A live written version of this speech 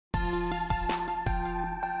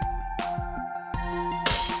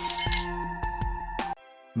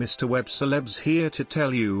MrWebCelebs here to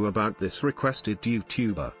tell you about this requested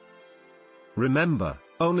YouTuber. Remember,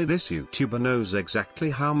 only this YouTuber knows exactly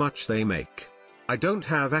how much they make. I don't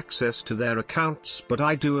have access to their accounts, but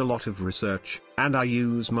I do a lot of research, and I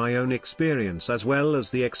use my own experience as well as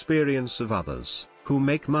the experience of others, who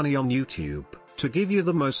make money on YouTube, to give you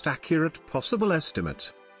the most accurate possible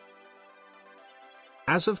estimate.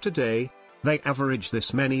 As of today, they average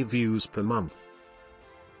this many views per month.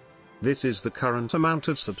 This is the current amount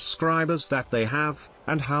of subscribers that they have,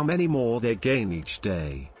 and how many more they gain each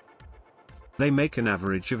day. They make an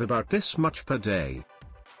average of about this much per day.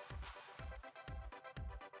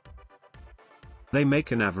 They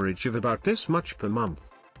make an average of about this much per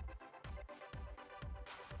month.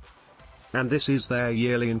 And this is their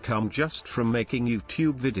yearly income just from making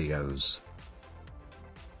YouTube videos.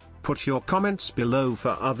 Put your comments below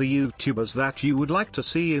for other YouTubers that you would like to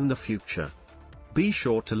see in the future. Be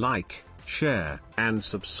sure to like, share, and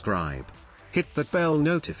subscribe. Hit that bell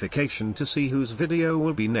notification to see whose video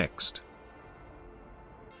will be next.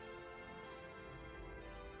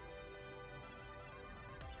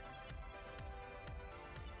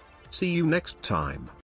 See you next time.